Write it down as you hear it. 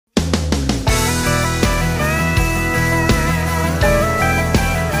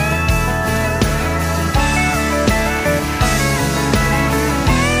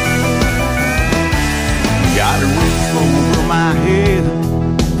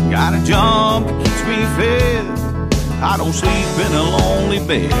warmth that keeps me fed. I don't sleep in a lonely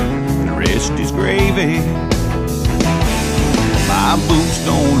bed, the rest is gravy. My boots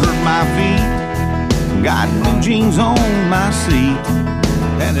don't hurt my feet, got blue jeans on my seat,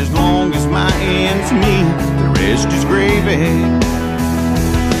 and as long as my ends meet, the rest is gravy.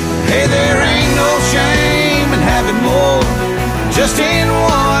 Hey, there ain't no shame in having more, just in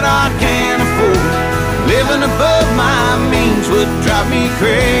what I can afford. Living above my means would drive me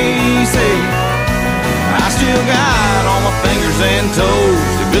crazy. I still got all my fingers and toes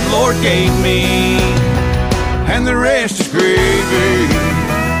the good Lord gave me, and the rest is gravy.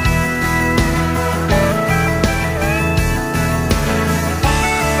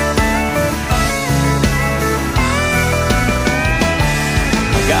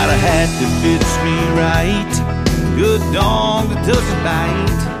 Got a hat that fits me right, good dog that doesn't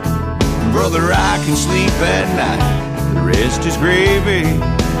bite. Brother, I can sleep at night, the rest is gravy.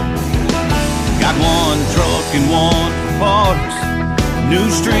 Got one truck and one parts, new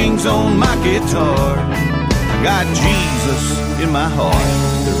strings on my guitar. I got Jesus in my heart,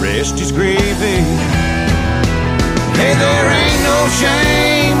 the rest is gravy. Hey, there ain't no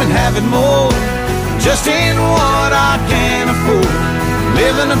shame in having more, just in what I can afford.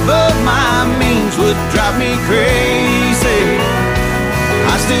 Living above my means would drive me crazy.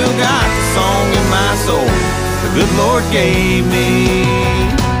 I still got the song in my soul the good Lord gave me,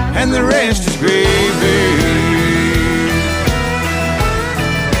 and the rest is gravy.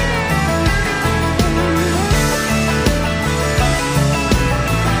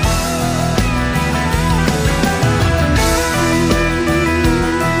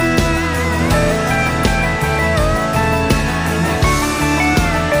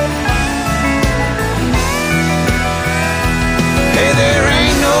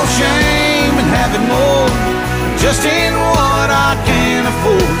 Shame in having more, just in what I can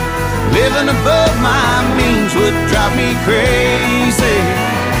afford. Living above my means would drive me crazy.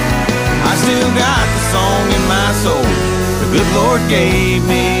 I still got the song in my soul the good Lord gave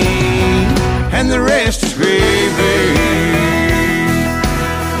me, and the rest is gravy.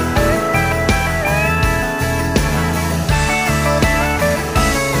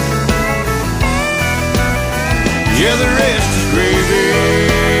 Yeah, the rest is gravy.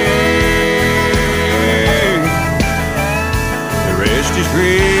 Is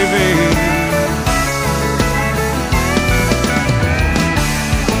gravy.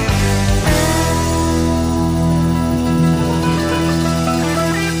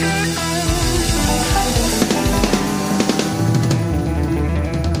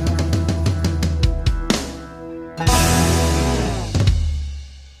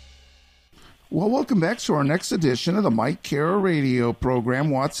 Well, welcome back to our next edition of the Mike Kara radio program,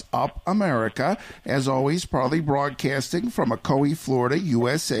 What's Up America. As always, proudly broadcasting from Ocoee, Florida,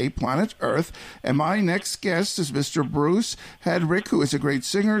 USA, planet Earth. And my next guest is Mr. Bruce Hedrick, who is a great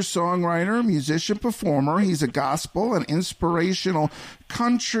singer, songwriter, musician, performer. He's a gospel and inspirational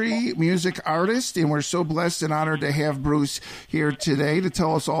country music artist, and we're so blessed and honored to have Bruce here today to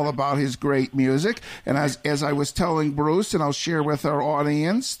tell us all about his great music. And as I was telling Bruce, and I'll share with our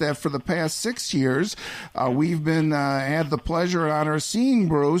audience, that for the past 6 years, we've been had the pleasure and honor of seeing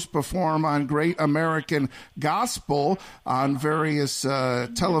Bruce perform on Great American Gospel on various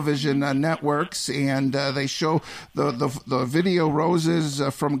television networks, and they show the video Roses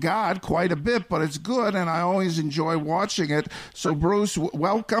from God quite a bit, but it's good, and I always enjoy watching it. So Bruce,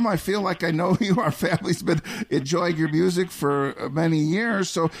 welcome. I feel like I know you. Our family's been enjoying your music for many years.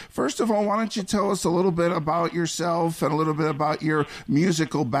 So first of all, why don't you tell us a little bit about yourself and a little bit about your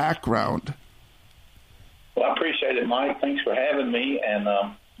musical background? Well, I appreciate it, Mike. Thanks for having me. And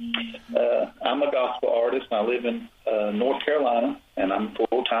I'm a gospel artist. I live in North Carolina, and I'm a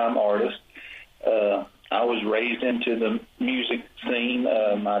full-time artist. I was raised into the music scene.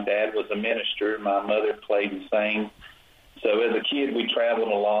 My dad was a minister. My mother played and sang. So as a kid, we traveled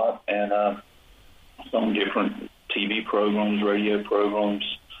a lot, and some different TV programs, radio programs,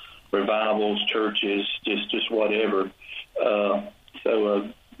 revivals, churches, just whatever.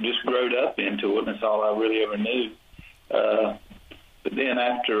 Just growed up into it, and that's all I really ever knew. But then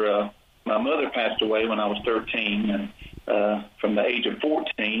after my mother passed away when I was 13, and from the age of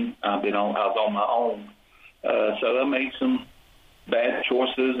 14, I was on my own. So I made some bad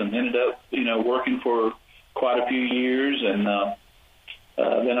choices and ended up, working for quite a few years, and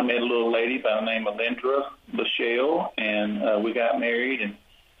then I met a little lady by the name of Lindra Lachelle, and we got married, and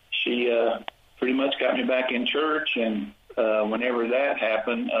she pretty much got me back in church, and whenever that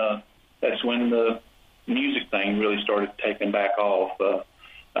happened, that's when the music thing really started taking back off.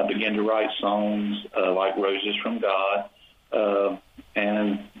 I began to write songs like Roses from God,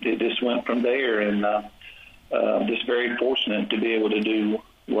 and it just went from there, and just very fortunate to be able to do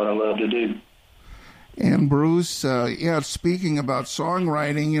what I love to do. And Bruce, speaking about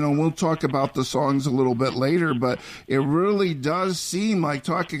songwriting, we'll talk about the songs a little bit later, but it really does seem like,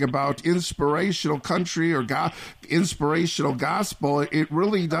 talking about inspirational country or inspirational gospel, it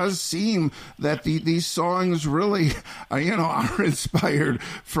really does seem that these songs really, are inspired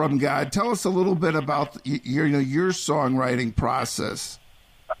from God. Tell us a little bit about your songwriting process.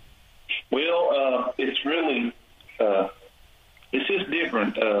 Well, it's really, it's just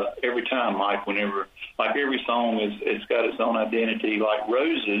different every time, Mike. Whenever, like, every song it's got its own identity. Like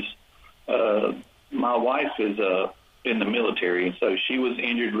Roses, my wife is in the military, and so she was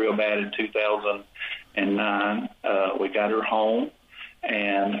injured real bad in 2009. We got her home,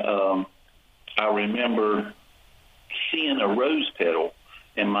 and I remember seeing a rose petal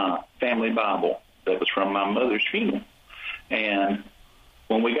in my family Bible that was from my mother's funeral. And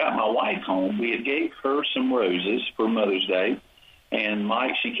when we got my wife home, we had gave her some roses for Mother's Day. And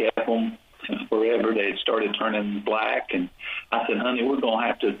Mike, she kept them forever. They had started turning black. And I said, honey, we're going to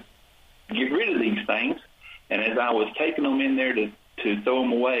have to get rid of these things. And as I was taking them in there to throw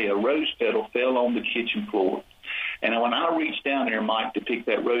them away, a rose petal fell on the kitchen floor. And when I reached down there, Mike, to pick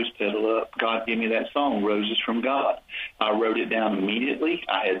that rose petal up, God gave me that song, Roses from God. I wrote it down immediately.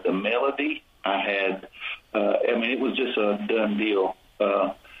 I had the melody. I had, it was just a done deal.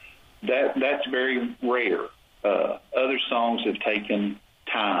 That's very rare. Other songs have taken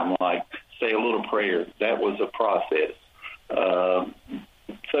time, like Say a Little Prayer. That was a process. So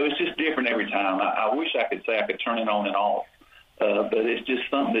it's just different every time. I wish I could say I could turn it on and off, but it's just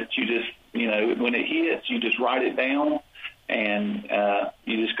something that you just, when it hits, you just write it down, and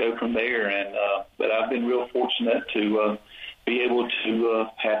you just go from there. And but I've been real fortunate to be able to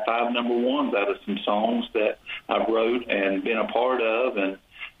have 5 number ones out of some songs that I wrote and been a part of, and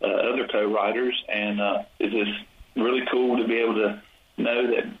other co-writers, and it's just really cool to be able to know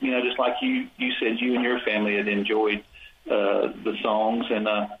that, just like you said, you and your family had enjoyed the songs, and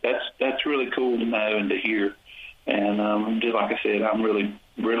that's really cool to know and to hear. And just like I said, I'm really,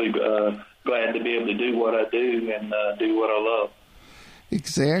 really glad to be able to do what I do and do what I love.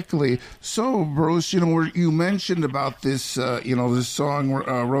 Exactly. So, Bruce, you mentioned about this, this song,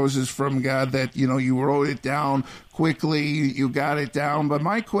 Roses from God, that, you wrote it down quickly, you got it down. But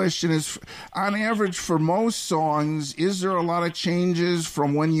my question is, on average, for most songs, is there a lot of changes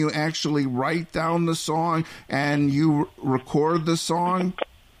from when you actually write down the song and you record the song?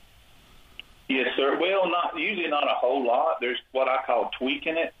 Yes, sir. Well, usually not a whole lot. There's what I call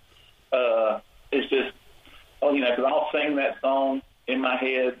tweaking it. It's just, because I'll sing that song in my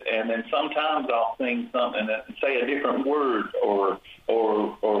head, and then sometimes I'll sing something that say a different word or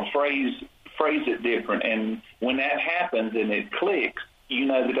phrase it different. And when that happens and it clicks,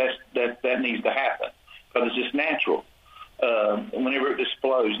 that needs to happen, because it's just natural. Whenever it just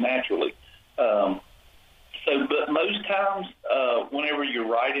flows naturally. But most times, whenever you're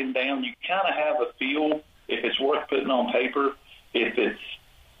writing down, you kind of have a feel if it's worth putting on paper, if it's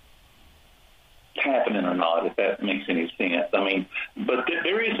happening or not, if that makes any sense. But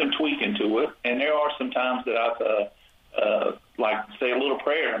there is some tweaking to it, and there are some times that I've like Say a Little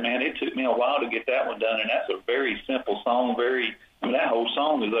Prayer. Man, it took me a while to get that one done, and that's a very simple song. That whole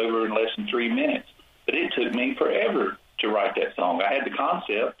song is over in less than 3 minutes, but it took me forever to write that song. I had the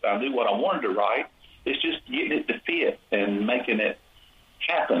concept, I knew what I wanted to write. It's just getting it to fit and making it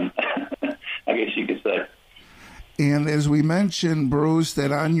happen, I guess you could say. And as we mentioned, Bruce,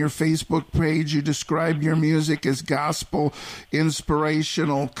 that on your Facebook page, you describe your music as gospel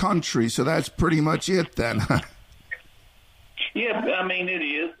inspirational country. So that's pretty much it then. Yeah, it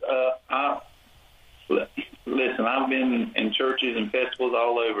is. Listen, I've been in churches and festivals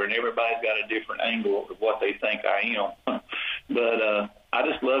all over, and everybody's got a different angle of what they think I am. But I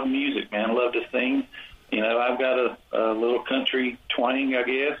just love music, man. I love to sing. I've got a little country twang, I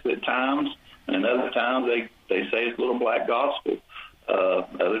guess, at times. And other times they say it's a little black gospel.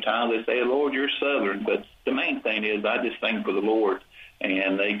 Other times they say, Lord, you're Southern. But the main thing is I just sing for the Lord,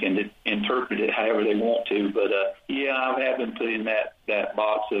 and they can interpret it however they want to. But, I have been put in that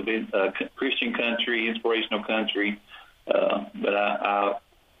box of Christian country, inspirational country. But I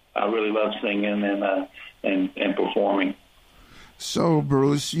really love singing and performing. So,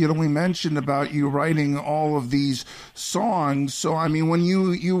 Bruce, we mentioned about you writing all of these songs. So, when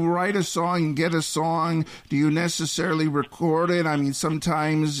you write a song and get a song, do you necessarily record it?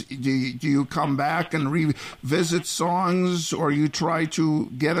 Sometimes do you come back and revisit songs, or you try to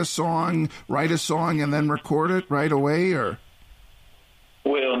get a song, write a song, and then record it right away, or?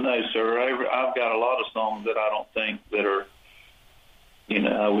 Well, no, sir. I've got a lot of songs that I don't think that are,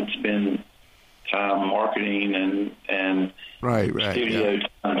 I would spend time marketing and studio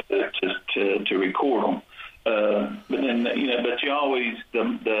time to record them. But then, but you always,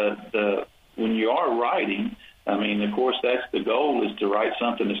 when you are writing, I mean, of course, that's the goal, is to write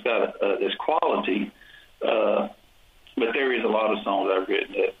something that's got this quality. But there is a lot of songs I've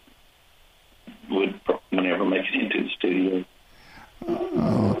written that would never make it into the studio.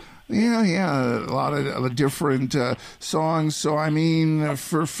 Oh, yeah, a lot of different songs. So, I mean,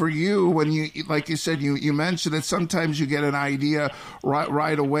 for you, when you, like you said, you mentioned that sometimes you get an idea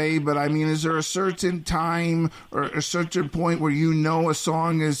right away, but I mean, is there a certain time or a certain point where you know a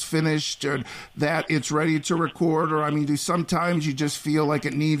song is finished or that it's ready to record? Or, I mean, do sometimes you just feel like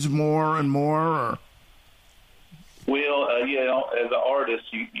it needs more and more? Or? Well, as an artist,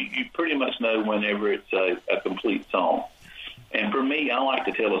 you pretty much know whenever it's a complete song. And for me, I like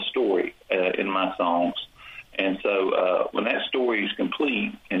to tell a story in my songs. And so when that story is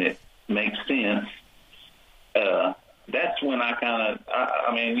complete and it makes sense, that's when I kind of,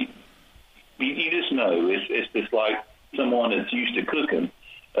 I mean, you just know. It's just like someone that's used to cooking.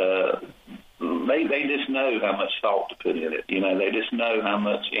 They just know how much salt to put in it. They just know how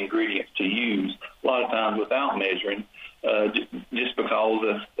much ingredients to use, a lot of times without measuring, just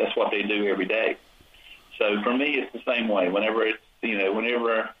because that's what they do every day. So for me, it's the same way. Whenever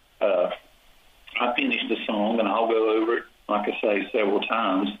I finish the song, and I'll go over it, like I say, several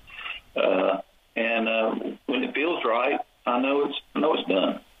times, and when it feels right, I know it's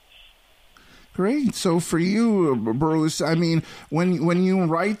done. Great. So for you, Bruce, I mean, when you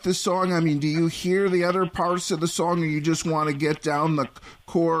write the song, I mean, do you hear the other parts of the song, or you just want to get down the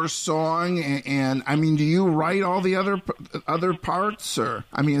core song? And I mean, do you write all the other parts, or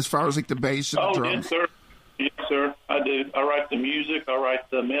I mean, as far as like the bass and the drums? Yes, sir. Yes, sir. I do. I write the music. I write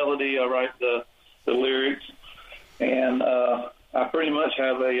the melody. I write the lyrics, and I pretty much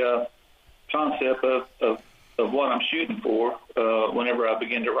have a concept of what I'm shooting for whenever I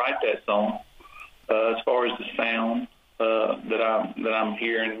begin to write that song. As far as the sound that I'm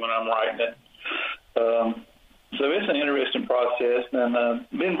hearing when I'm writing it, so it's an interesting process, and I've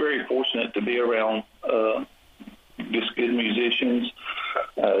been very fortunate to be around just good musicians,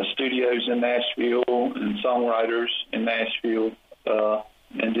 studios in Nashville, and songwriters in Nashville,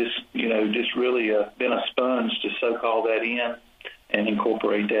 and just really been a sponge to soak all that in and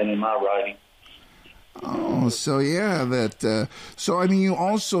incorporate that in my writing. Oh, so yeah, so I mean, you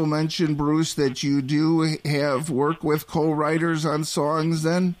also mentioned, Bruce, that you do have work with co-writers on songs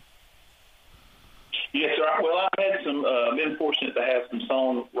then? Yes, sir. Well, I've been fortunate to have some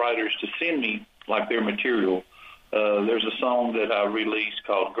songwriters to send me like their material. There's a song that I released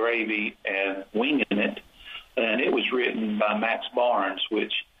called Gravy and Winging It, and it was written by Max Barnes,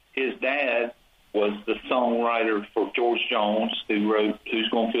 which his dad was the songwriter for George Jones, who wrote Who's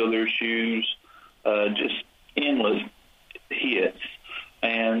Gonna Fill Their Shoes, just endless hits.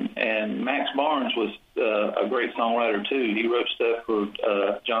 And Max Barnes was a great songwriter too. He wrote stuff for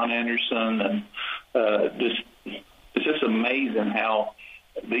John Anderson, and it's just amazing how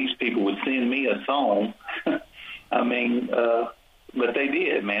these people would send me a song. I mean, but they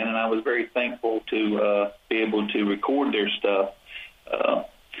did, man, and I was very thankful to be able to record their stuff.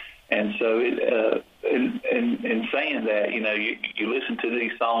 And so, in saying that, you listen to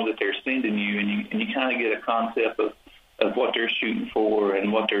these songs that they're sending you, and you kind of get a concept of what they're shooting for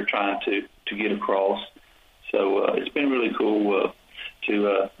and what they're trying to get across. So it's been really cool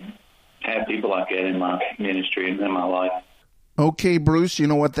to have people like that in my ministry and in my life. Okay, Bruce, you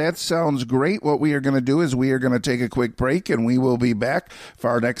know what? That sounds great. What we are going to do is we are going to take a quick break, and we will be back for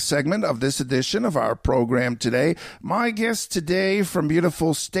our next segment of this edition of our program today. My guest today from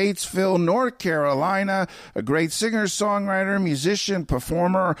beautiful Statesville, North Carolina, a great singer, songwriter, musician,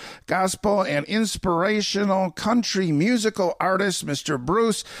 performer, gospel and inspirational country musical artist, Mr.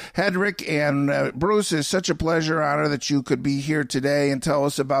 Bruce Hedrick. And Bruce, it's such a pleasure, honor that you could be here today and tell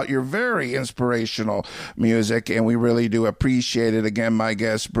us about your very inspirational music, and we really do appreciate it. Again, my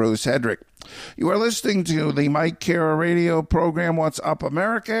guest, Bruce Hedrick. You are listening to the Mike Cara radio program, What's Up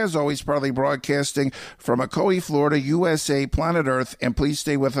America, as always proudly broadcasting from Ocoee, Florida, USA, planet Earth. And please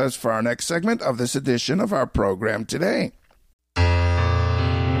stay with us for our next segment of this edition of our program today.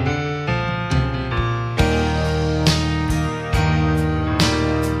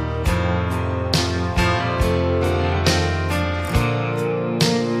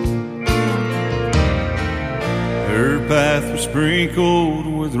 Her path was sprinkled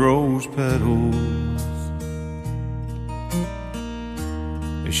with rose petals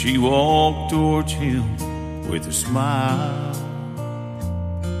as she walked towards him with a smile.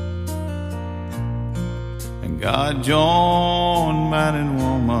 And God joined man and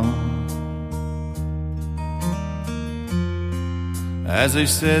woman as they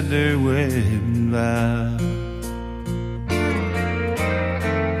said their wedding vow.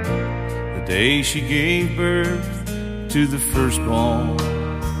 The day she gave birth to the firstborn,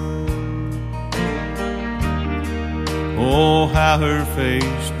 oh, how her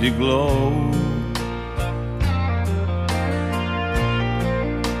face did glow,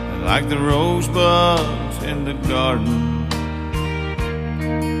 like the rosebuds in the garden.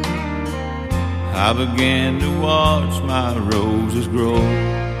 I began to watch my roses grow.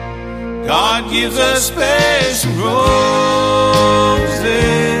 God gives us special roses,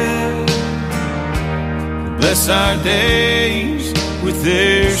 bless our days with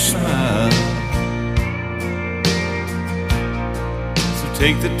their smile. So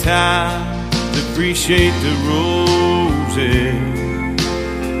take the time to appreciate the roses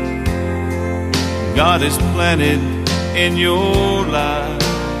God has planted in your life.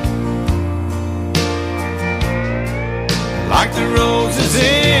 Like the roses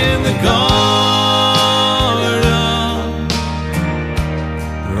in the garden,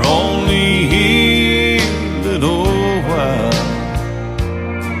 they're only here a little while.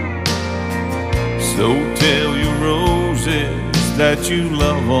 So tell your roses that you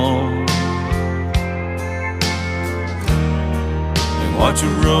love them, and watch a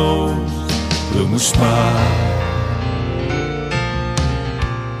rose bloom with smile.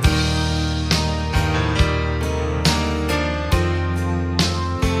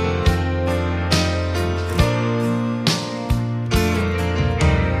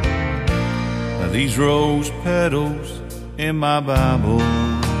 These rose petals in my Bible,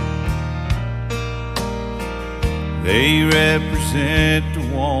 they represent the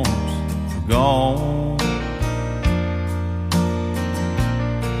ones gone.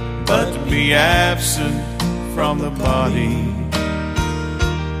 But to be absent from the body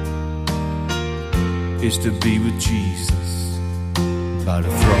is to be with Jesus by the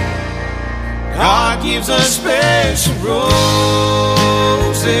throne. God gives us special roses,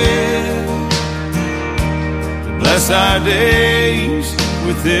 bless our days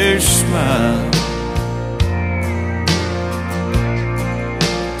with their smile.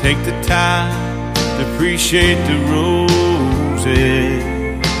 Take the time to appreciate the roses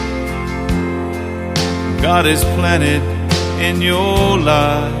God has planted in your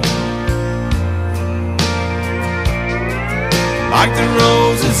life. Like the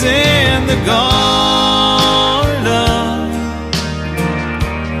roses in the garden,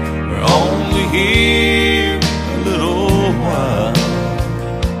 we're only here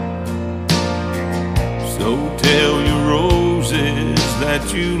so tell your roses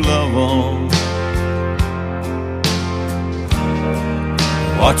that you love them.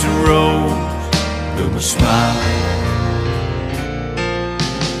 Watch a rose bloom with a smile.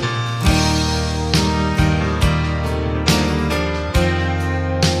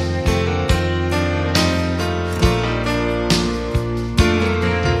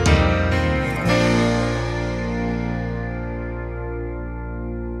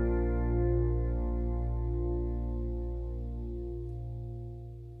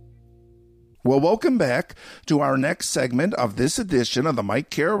 Well, welcome back to our next segment of this edition of the Mike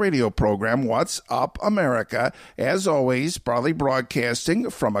Carroll radio program, What's Up America. As always, proudly broadcasting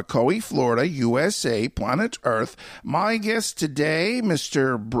from Ocoee, Florida, USA, planet Earth. My guest today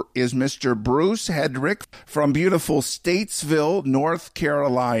is Mr. Bruce Hedrick from beautiful Statesville, North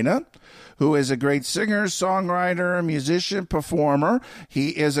Carolina, who is a great singer, songwriter, musician, performer. He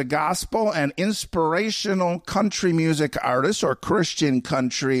is a gospel and inspirational country music artist, or Christian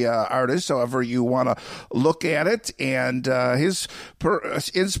country artist, however you want to look at it. And his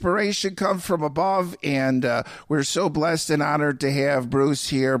inspiration comes from above, and we're so blessed and honored to have Bruce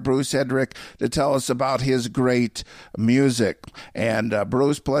here, Bruce Hedrick, to tell us about his great music. And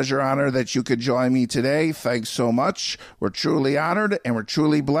Bruce, pleasure, honor that you could join me today. Thanks so much. We're truly honored, and we're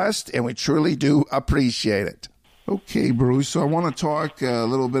truly blessed, and we truly do appreciate it. Okay, Bruce, so I want to talk a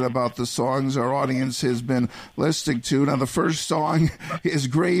little bit about the songs our audience has been listening to. Now, the first song is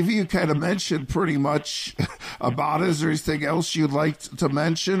Gravy. You kind of mentioned pretty much about it. Is there anything else you'd like to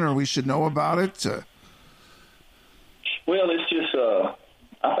mention or we should know about it? Well, it's just,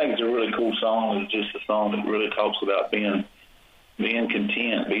 I think it's a really cool song. It's just a song that really talks about being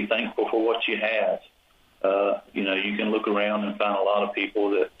content, be thankful for what you have. You can look around and find a lot of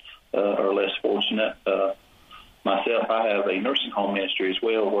people that are less fortunate. Myself, I have a nursing home ministry as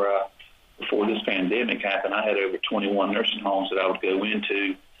well, where before this pandemic happened, I had over 21 nursing homes that I would go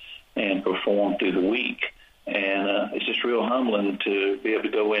into and perform through the week. And it's just real humbling to be able to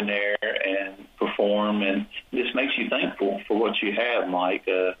go in there and perform, and it just makes you thankful for what you have, Mike.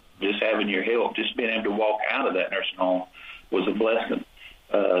 Just having your help, just being able to walk out of that nursing home was a blessing.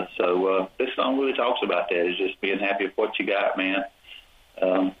 So this song really talks about that, is just being happy with what you got, man.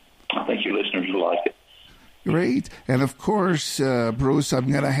 I think your listeners will like it. Great. And of course, Bruce, I'm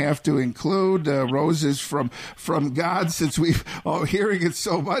going to have to include Roses from God, since we've hearing it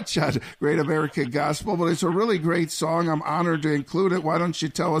so much on Great American Gospel. But it's a really great song. I'm honored to include it. Why don't you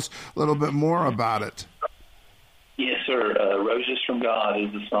tell us a little bit more about it? Yes, sir. Roses from God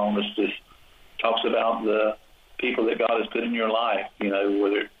is the song that just talks about the people that God has put in your life,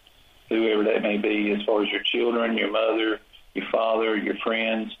 whether whoever that may be, as far as your children, your mother, your father, your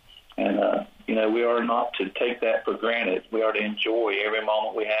friends. And, we are not to take that for granted. We are to enjoy every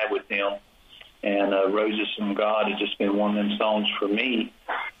moment we have with them. And Roses from God has just been one of them songs for me.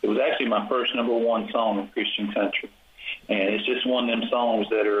 It was actually my first number one song in Christian country. And it's just one of them songs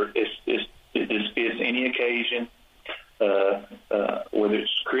that it just fits any occasion, whether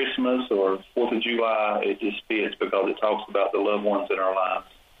it's Christmas or 4th of July, it just fits because it talks about the loved ones in our lives.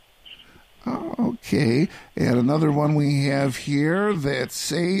 Okay, and another one we have here, that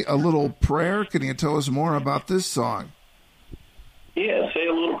Say a Little Prayer. Can you tell us more about this song? Yeah, Say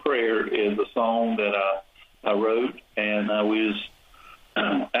a Little Prayer is a song that I wrote, and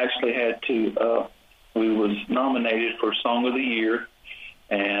we was nominated for Song of the Year,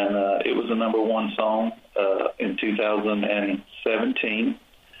 and it was the number one song in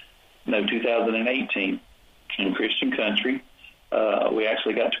 2018 in Christian country. We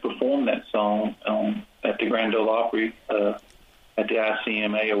actually got to perform that song at the Grand Ole Opry at the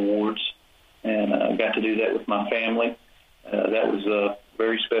ICMA Awards, and got to do that with my family. That was a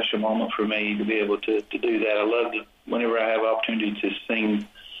very special moment for me to be able to do that. I love it whenever I have opportunity to sing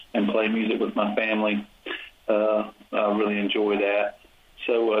and play music with my family. I really enjoy that.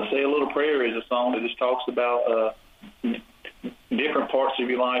 So Say a Little Prayer is a song that just talks about different parts of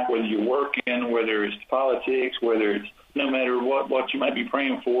your life, whether you're working, whether it's politics, whether it's no matter what you might be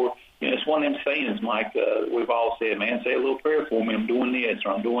praying for. It's one of them sayings, Mike, we've all said, man, say a little prayer for me. I'm doing this,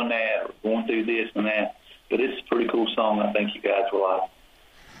 or I'm doing that, or going through this and that. But it's a pretty cool song. I think you guys will like.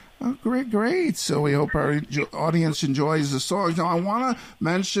 Oh, great. So we hope our audience enjoys the song. Now, I want to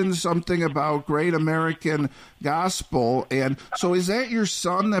mention something about Great American Gospel. And so is that your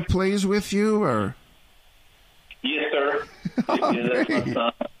son that plays with you, or? Yes, sir. That's my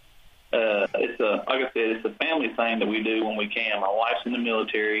son. It's like I said, it's a family thing that we do when we can. My wife's in the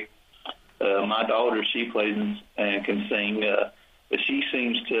military. My daughter, she plays and can sing, but she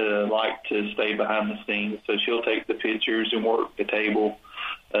seems to like to stay behind the scenes. So she'll take the pictures and work the table,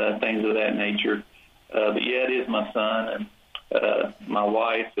 things of that nature. But yeah, it is my son, and my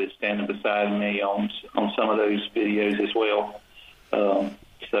wife is standing beside me on some of those videos as well.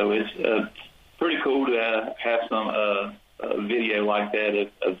 So it's pretty cool to have some video like that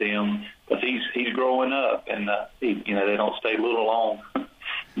of them, because he's growing up, and they don't stay little long.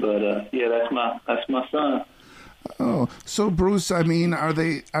 But yeah, that's my son. Oh, so Bruce, I mean, are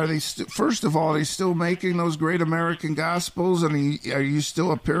they first of all, are they still making those Great American Gospels, and are you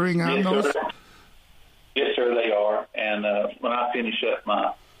still appearing on those? Sir. Yes, sir, they are. And when I finish up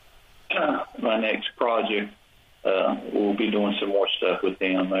my next project, we'll be doing some more stuff with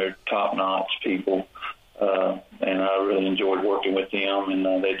them. They're top-notch people, and I really enjoyed working with them, and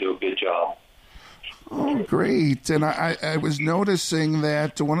they do a good job. Oh, great. And I was noticing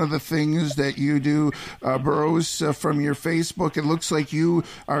that one of the things that you do, Bruce, from your Facebook, it looks like you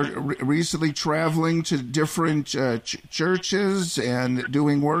are recently traveling to different churches and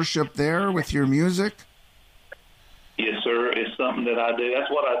doing worship there with your music. Yes, sir. It's something that I do.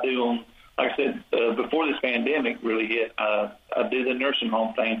 That's what I do on, like I said, before this pandemic really hit, I do the nursing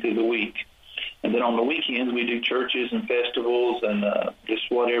home thing through the week. And then on the weekends, we do churches and festivals and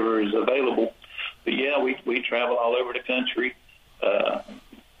just whatever is available. But yeah, we travel all over the country.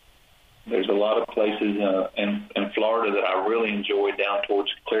 There's a lot of places in Florida that I really enjoy, down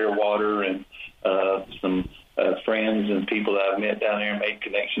towards Clearwater, and some friends and people that I've met down there and made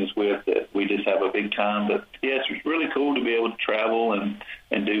connections with that we just have a big time. But yeah, it's really cool to be able to travel and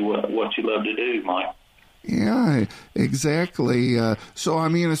do what you love to do, Mike. Yeah, exactly. So, I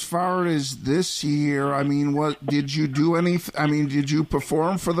mean, as far as this year, I mean, what did you do? Did you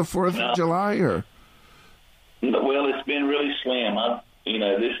perform for the 4th of July, or? Well, it's been really slim. I've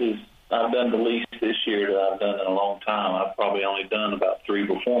done the least this year that I've done in a long time. I've probably only done about 3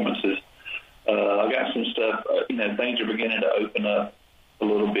 performances. I got some stuff. Things are beginning to open up a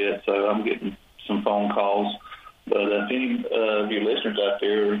little bit, so I'm getting some phone calls. But if any of your listeners out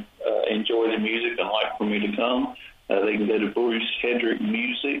there enjoy the music and like for me to come, they can go to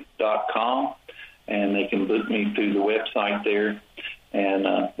BruceHedrickMusic.com, and they can book me through the website there, and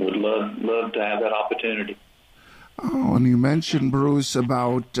would love to have that opportunity. Oh, and you mentioned, Bruce,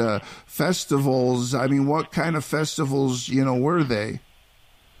 about festivals. I mean, what kind of festivals, were they?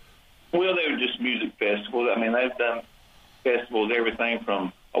 Well, they were just music festivals. I mean, they've done festivals, everything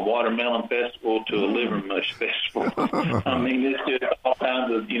from a watermelon festival to a liver mush festival. I mean, it's just all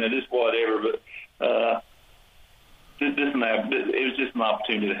kinds of, just whatever. But it was just an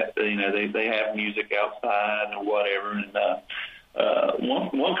opportunity to, they have music outside or whatever. And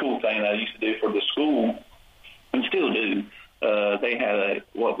one cool thing I used to do for the school, and still do, they had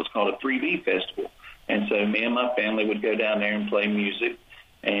what was called a 3B festival. And so me and my family would go down there and play music,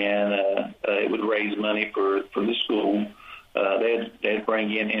 and it would raise money for the school. They'd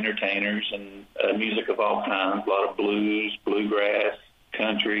bring in entertainers and music of all kinds, a lot of blues, bluegrass,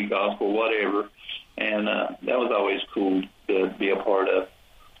 country, gospel, whatever. And that was always cool to be a part of.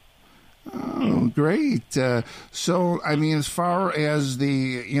 Oh, great. So, I mean, as far as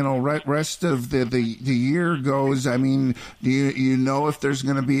the, rest of the year goes, I mean, do you know if there's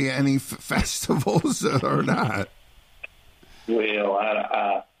going to be any festivals or not? Well,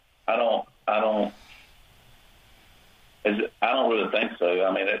 I don't really think so.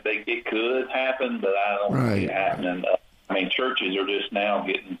 I mean, it could happen, but I don't see it happening. I mean, churches are just now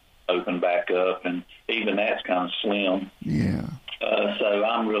getting opened back up, and even that's kind of slim. Yeah. So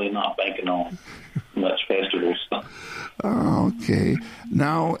I'm really not banking on much festivals. Okay.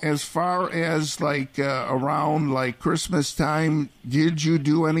 Now, as far as around Christmas time, did you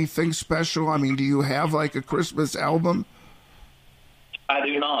do anything special? I mean, do you have a Christmas album? I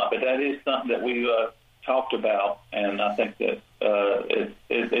do not, but that is something that we talked about, and I think that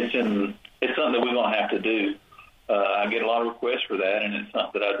it's something that we're going to have to do. I get a lot of requests for that, and it's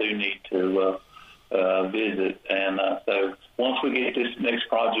something that I do need to visit. And so once we get this next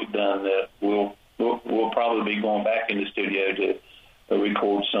project done, we'll probably be going back in the studio to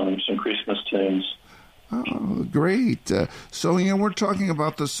record some Christmas tunes. Oh, great. So, we're talking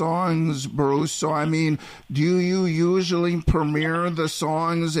about the songs, Bruce. So, I mean, do you usually premiere the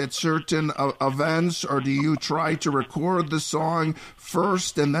songs at certain events, or do you try to record the song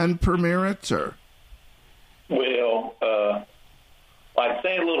first and then premiere it, or? Well, like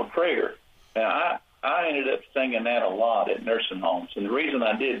saying a little prayer. Now, I ended up singing that a lot at nursing homes. And the reason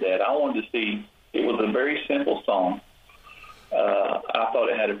I did that, I wanted to see, it was a very simple song. I thought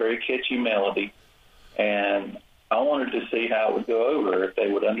it had a very catchy melody. And I wanted to see how it would go over, if they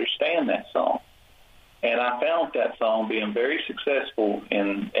would understand that song. And I found that song being very successful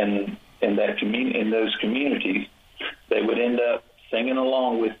in those communities. They would end up singing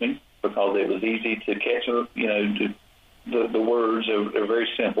along with me because it was easy to catch, the words are very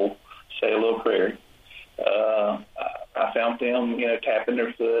simple. Say a little prayer. I found them, tapping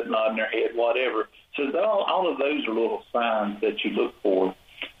their foot, nodding their head, whatever. So all of those are little signs that you look for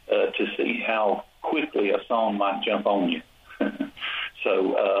to see how quickly a song might jump on you.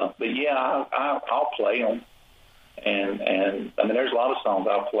 So, but yeah, I'll play them. And I mean, there's a lot of songs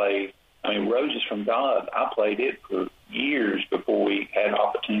I'll play. I mean, Roses from God, I played it for years before we had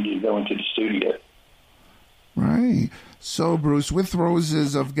opportunity to go into the studio. Right. So, Bruce, with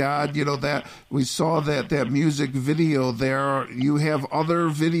Roses of God, that we saw that music video there. You have other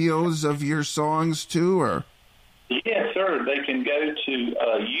videos of your songs too, or? Yes, sir. They can go to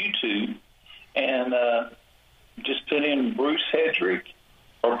YouTube and just put in Bruce Hedrick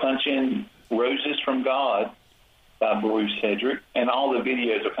or punch in Roses from God by Bruce Hedrick, and all the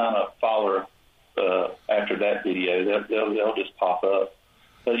videos will kind of follow after that video. They'll just pop up.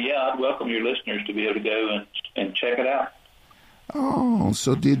 So, yeah, I'd welcome your listeners to be able to go and check it out. Oh,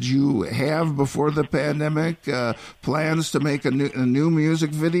 so did you have, before the pandemic, plans to make a new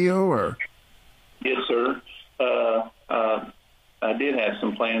music video, or? Yes, sir. I did have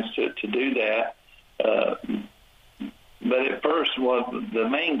some plans to do that. But at first, the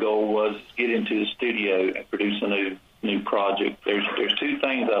main goal was to get into the studio and produce a new project. There's two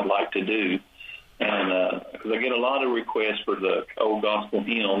things I'd like to do. And because I get a lot of requests for the old gospel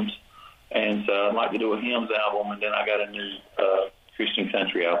hymns, and so I'd like to do a hymns album, and then I got a new Christian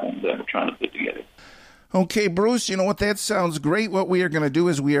country album that we're trying to put together. Okay, Bruce, you know what? That sounds great. What we are going to do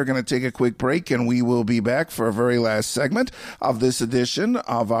is we are going to take a quick break, and we will be back for a very last segment of this edition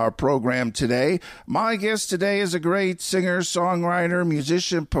of our program today. My guest today is a great singer, songwriter,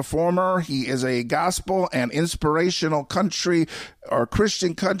 musician, performer. He is a gospel and inspirational country or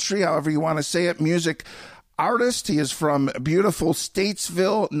Christian country, however you want to say it, music artist. He is from beautiful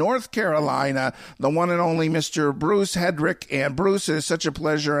Statesville, North Carolina, the one and only Mr. Bruce Hedrick. And Bruce, it is such a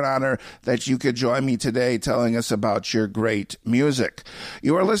pleasure and honor that you could join me today telling us about your great music.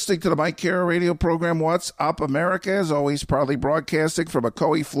 You are listening to the Mike Carroll radio program, What's Up America, as always proudly broadcasting from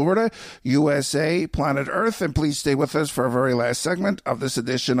Ocoee, Florida, USA, planet Earth. And please stay with us for our very last segment of this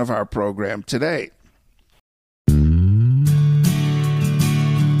edition of our program today.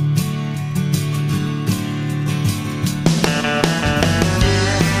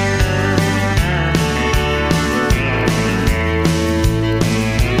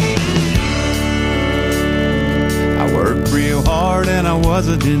 And I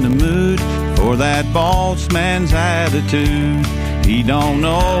wasn't in the mood for that boss man's attitude. He don't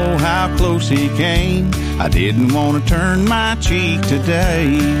know how close he came. I didn't want to turn my cheek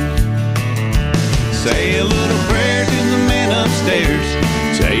today. Say a little prayer to the man upstairs.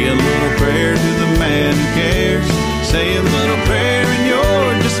 Say a little prayer to the man who cares. Say a little prayer in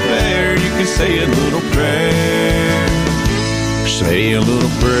your despair. You can say a little prayer. Say a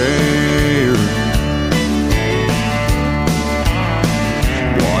little prayer.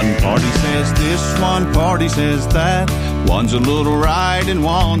 One party says this, one party says that. One's a little right and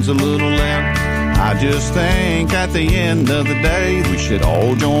one's a little left. I just think at the end of the day we should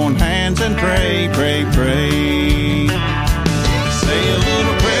all join hands and pray, pray, pray. Say a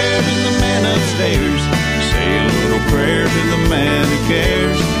little prayer to the man upstairs. Say a little prayer to the man who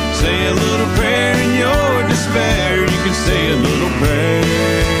cares. Say a little prayer in your despair. You can say a little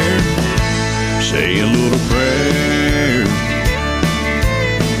prayer. Say a little prayer.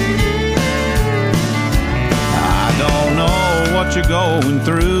 Don't know what you're going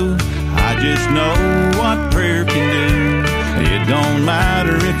through. I just know what prayer can do. It don't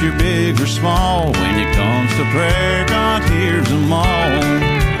matter if you're big or small. When it comes to prayer, God hears them all.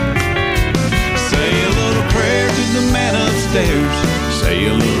 Say a little prayer to the man upstairs. Say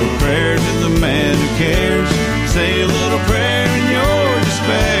a little prayer to the man who cares. Say a little prayer in your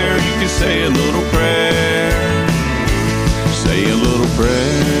despair. You can say a little prayer. Say a little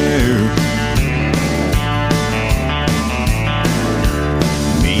prayer.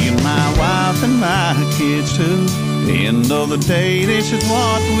 And my kids too. End of the day, this is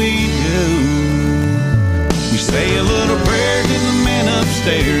what we do. We say a little prayer to the man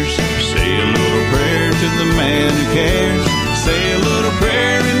upstairs. Say a little prayer to the man who cares. Say a little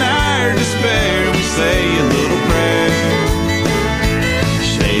prayer in our despair. We say a little prayer.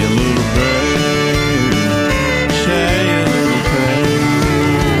 Say a little prayer. Say a little prayer.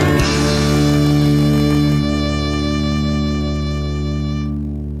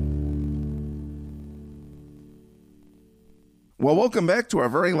 Well, welcome back to our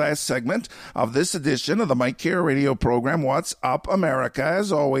very last segment of this edition of the Mike Carroll radio program, What's Up America.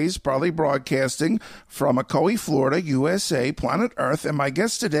 As always, proudly broadcasting from Ocoee, Florida, USA, planet Earth. And my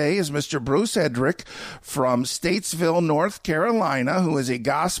guest today is Mr. Bruce Hedrick from Statesville, North Carolina, who is a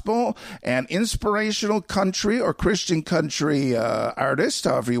gospel and inspirational country or Christian country artist,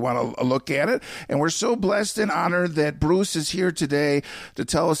 however you want to look at it. And we're so blessed and honored that Bruce is here today to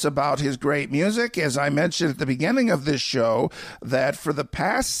tell us about his great music. As I mentioned at the beginning of this show, that for the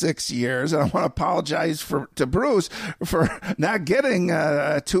past 6 years, and I want to apologize to Bruce for not getting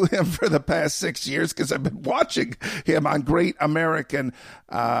to him for the past 6 years, because I've been watching him on Great American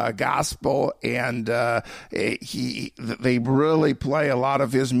Gospel, and they really play a lot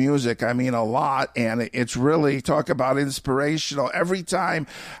of his music. I mean, a lot, and it's really, talk about inspirational. Every time,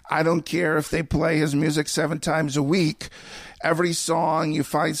 I don't care if they play his music 7 times a week, every song you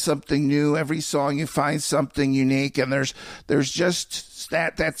find something new, every song you find something unique, and there's just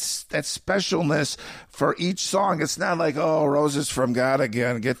that specialness for each song. It's not like, oh, Roses from God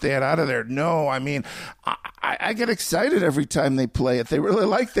again, get that out of there. No, I mean, I get excited every time they play it. They really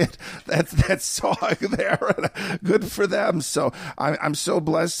like that song there. Good for them. So I'm so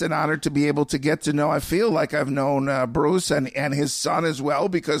blessed and honored to be able to get to know. I feel like I've known Bruce and his son as well,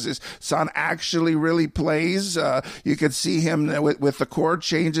 because his son actually really plays. You could see him with the chord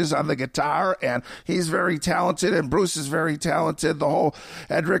changes on the guitar, and he's very talented, and Bruce is very talented. The whole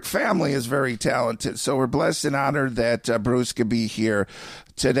Hedrick family is very talented. So we're blessed and honored that Bruce could be here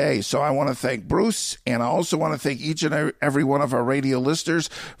today. So I want to thank Bruce, and I also want to thank each and every one of our radio listeners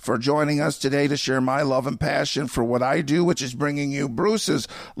for joining us today to share my love and passion for what I do, which is bringing you Bruce's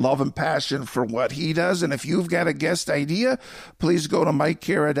love and passion for what he does. And if you've got a guest idea, please go to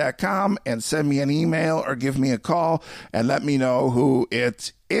MikeCara.com and send me an email or give me a call and let me know who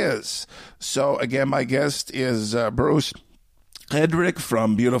it is. So again, my guest is Bruce. Hedrick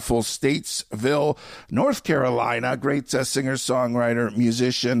from beautiful Statesville, North Carolina. Great singer, songwriter,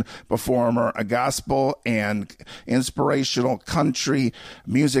 musician, performer, a gospel and inspirational country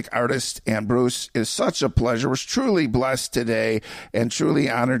music artist. And Bruce, is such a pleasure. Was truly blessed today and truly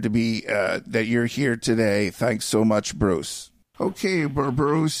honored to be that you're here today. Thanks so much, Bruce. Okay,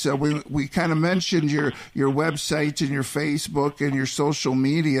 Bruce, we kind of mentioned your website and your Facebook and your social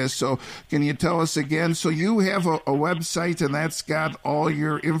media, so can you tell us again? So you have a website, and that's got all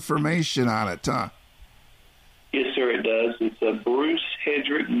your information on it, huh? Yes, sir, it does. It's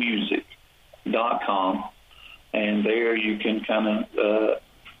BruceHedrickMusic.com, and there you can kind of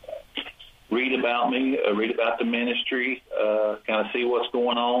read about me, read about the ministry, kind of see what's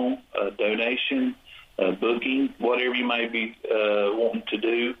going on, donation, booking, whatever you may be wanting to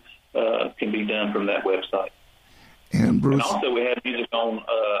do can be done from that website. And Bruce, and also we have music on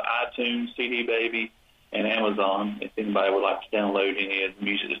iTunes, CD Baby, and Amazon, if anybody would like to download any of the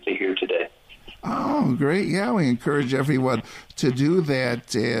music that's here today. Oh, great. Yeah, we encourage everyone to do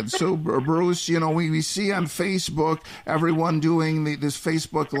that. And so, Bruce, we see on Facebook everyone doing this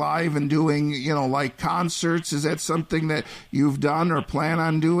Facebook Live and doing, like concerts. Is that something that you've done or plan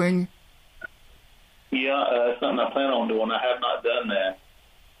on doing? Yeah, it's something I plan on doing. I have not done that,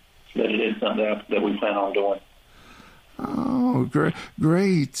 but it is something that we plan on doing. Oh,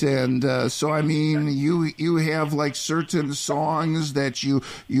 great! And so, I mean, you have like certain songs that you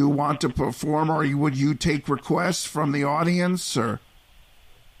want to perform, or would you take requests from the audience, or?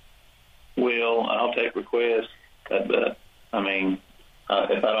 Well, I'll take requests, but I mean,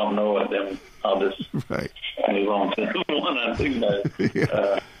 if I don't know it, then I'll just move on to the one I do know.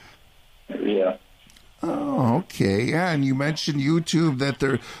 Yeah. Oh, okay. Yeah, and you mentioned YouTube, that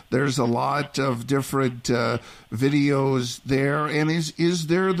there's a lot of different videos there. And is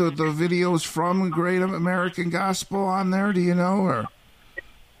there the videos from Great American Gospel on there? Do you know? Or?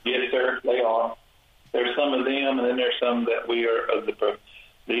 Yes, sir, they are. There's some of them, and then there's some that we are of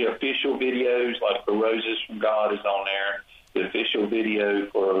the official videos, like for Roses from God is on there. The official video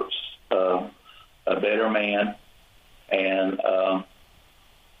for A Better Man, and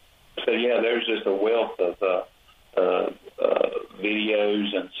so, yeah, there's just a wealth of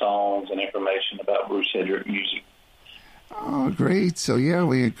videos and songs and information about Bruce Hedrick music. Oh, great. So, yeah,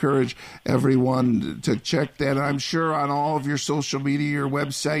 we encourage everyone to check that. I'm sure on all of your social media, your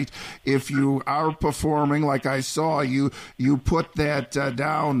website, if you are performing, like I saw, you put that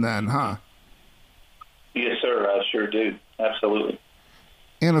down then, huh? Yes, sir, I sure do. Absolutely.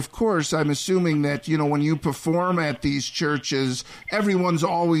 And, of course, I'm assuming that, when you perform at these churches, everyone's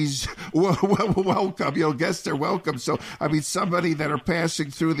always welcome. Guests are welcome. So, I mean, somebody that are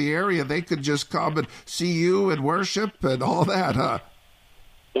passing through the area, they could just come and see you and worship and all that, huh?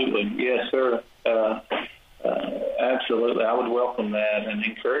 Absolutely. Yes, sir. Absolutely. I would welcome that and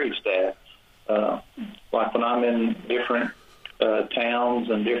encourage that. Like when I'm in different towns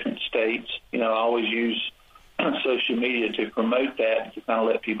and different states, I always use social media to promote that, to kind of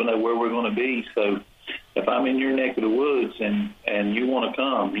let people know where we're going to be. So if I'm in your neck of the woods and you want to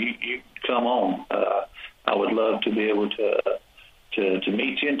come, you come on. I would love to be able to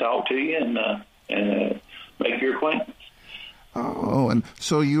meet you and talk to you and make your acquaintance. Oh, and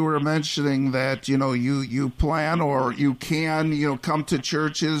so you were mentioning that, you plan or you can, come to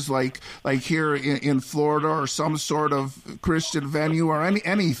churches like here in Florida or some sort of Christian venue or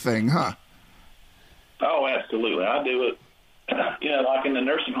anything, huh? Oh, absolutely. I do it, like in the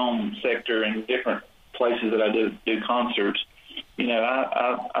nursing home sector and different places that I do concerts.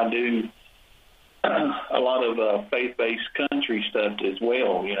 I do a lot of faith-based country stuff as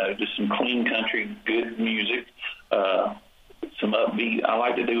well, just some clean country, good music, some upbeat. I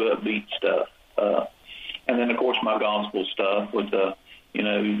like to do upbeat stuff. And then, of course, my gospel stuff with, I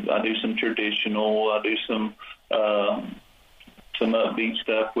do some traditional, I do some upbeat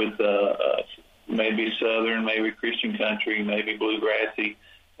stuff with maybe Southern, maybe Christian country, maybe bluegrassy.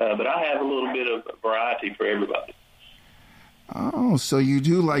 But I have a little bit of variety for everybody. Oh, so you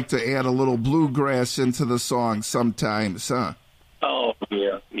do like to add a little bluegrass into the song sometimes, huh? Oh,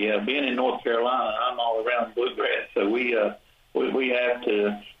 yeah. Yeah, being in North Carolina, I'm all around bluegrass, so we have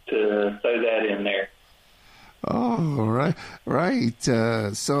to throw that in there. Oh, right.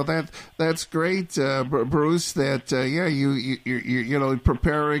 So that's great, Bruce. That you're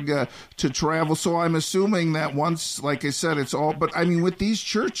preparing to travel. So I'm assuming that once, like I said, it's all. But I mean, with these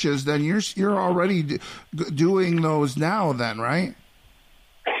churches, then you're already doing those now, then, right?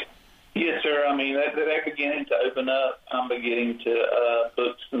 Yes, sir. I mean, they're beginning to open up. I'm beginning to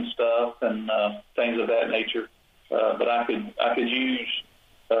book some stuff and things of that nature. But I could use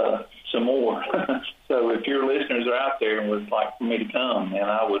some more. So if your listeners are out out there and would like for me to come, and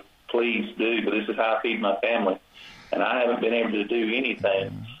I would please do. But this is how I feed my family, and I haven't been able to do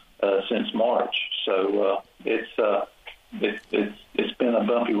anything since March. So it's been a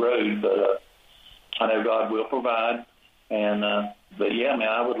bumpy road, but I know God will provide. And but yeah, man,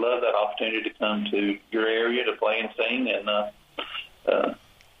 I would love that opportunity to come to your area to play and sing, and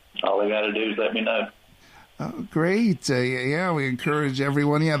all they got to do is let me know. Great. Yeah, we encourage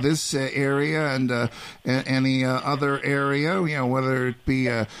everyone. Yeah, this area and any other area, whether it be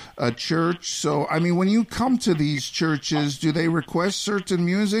a church. So, I mean, when you come to these churches, do they request certain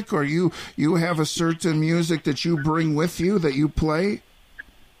music, or you have a certain music that you bring with you that you play?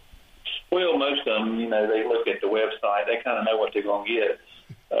 Well, most of them, they look at the website. They kind of know what they're going to get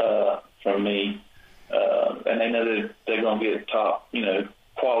from me, and they know that they're going to get top,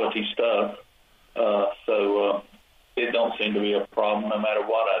 quality stuff. So it don't seem to be a problem no matter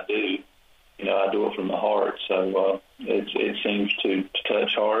what I do. I do it from the heart. So it seems to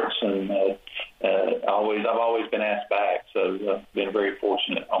touch hearts, and I've always been asked back. So been very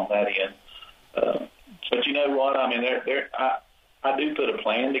fortunate on that end. But you know what? I mean, I do put a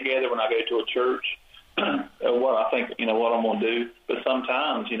plan together when I go to a church. What I think, what I'm going to do. But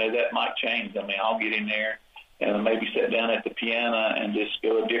sometimes, that might change. I mean, I'll get in there and maybe sit down at the piano and just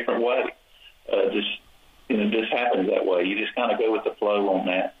go a different way. Just happens that way. You just kind of go with the flow on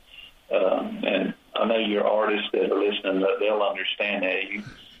that. And I know your artists that are listening, they'll understand that.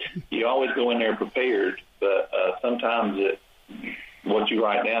 You always go in there prepared, but sometimes what you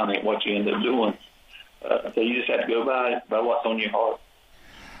write down ain't what you end up doing. So you just have to go by what's on your heart.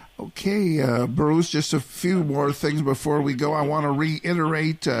 Okay, Bruce, just a few more things before we go. I want to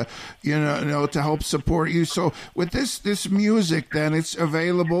reiterate, to help support you. So with this music, then, it's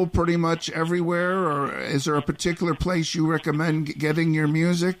available pretty much everywhere, or is there a particular place you recommend getting your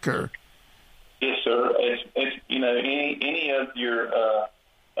music? Or yes, sir. It's any of your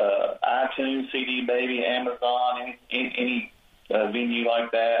iTunes, CD Baby, Amazon, any venue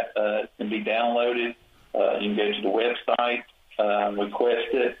like that can be downloaded. You can go to the website,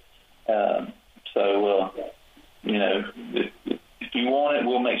 request it. If you want it,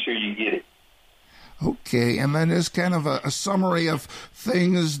 we'll make sure you get it. Okay, and then there's kind of a summary of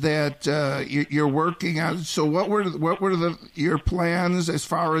things that you're working on. So what were your plans as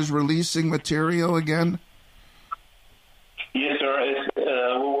far as releasing material again? Yes, sir.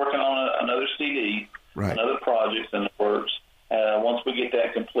 We're working on another CD, right. Another project in the works. Once we get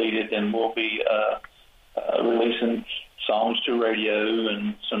that completed, then we'll be releasing songs to radio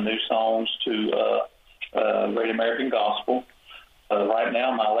and some new songs to Great American Gospel. Right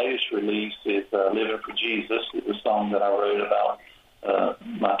now, my latest release is Living for Jesus. It's a song that I wrote about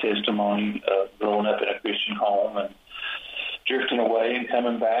my testimony of growing up in a Christian home and drifting away and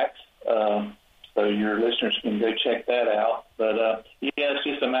coming back. So your listeners can go check that out. But, it's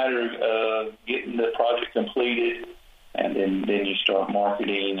just a matter of getting the project completed, and then you start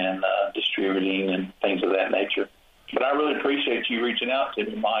marketing and distributing and things of that nature. But I really appreciate you reaching out to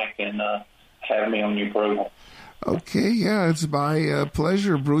me, Mike, and having me on your program. Okay, yeah, it's my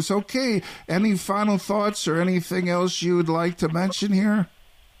pleasure, Bruce. Okay, any final thoughts or anything else you would like to mention here?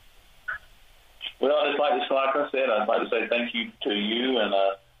 Well, it's like I said, I'd like to say thank you to you, and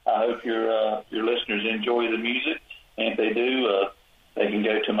I hope your listeners enjoy the music. And if they do, they can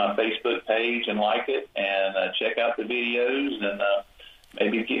go to my Facebook page and like it, and check out the videos, and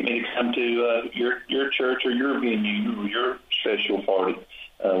maybe get me to come to your church or your venue or your special party.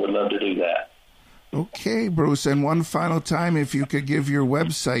 Would love to do that. Okay, Bruce, and one final time, if you could give your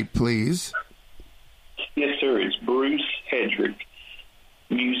website, please. Yes, sir. It's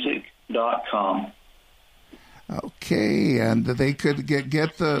BruceHedrickMusic.com. Okay, and they could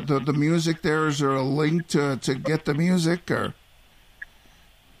get the music there. Is there a link to get the music? Or?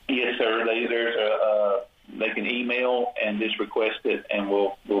 Yes, sir. They can email and just request it, and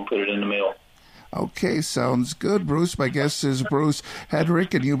we'll put it in the mail. Okay, sounds good, Bruce. My guest is Bruce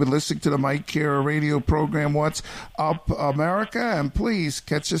Hedrick, and you've been listening to the Mike Kara radio program, What's Up America? And please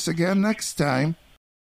catch us again next time.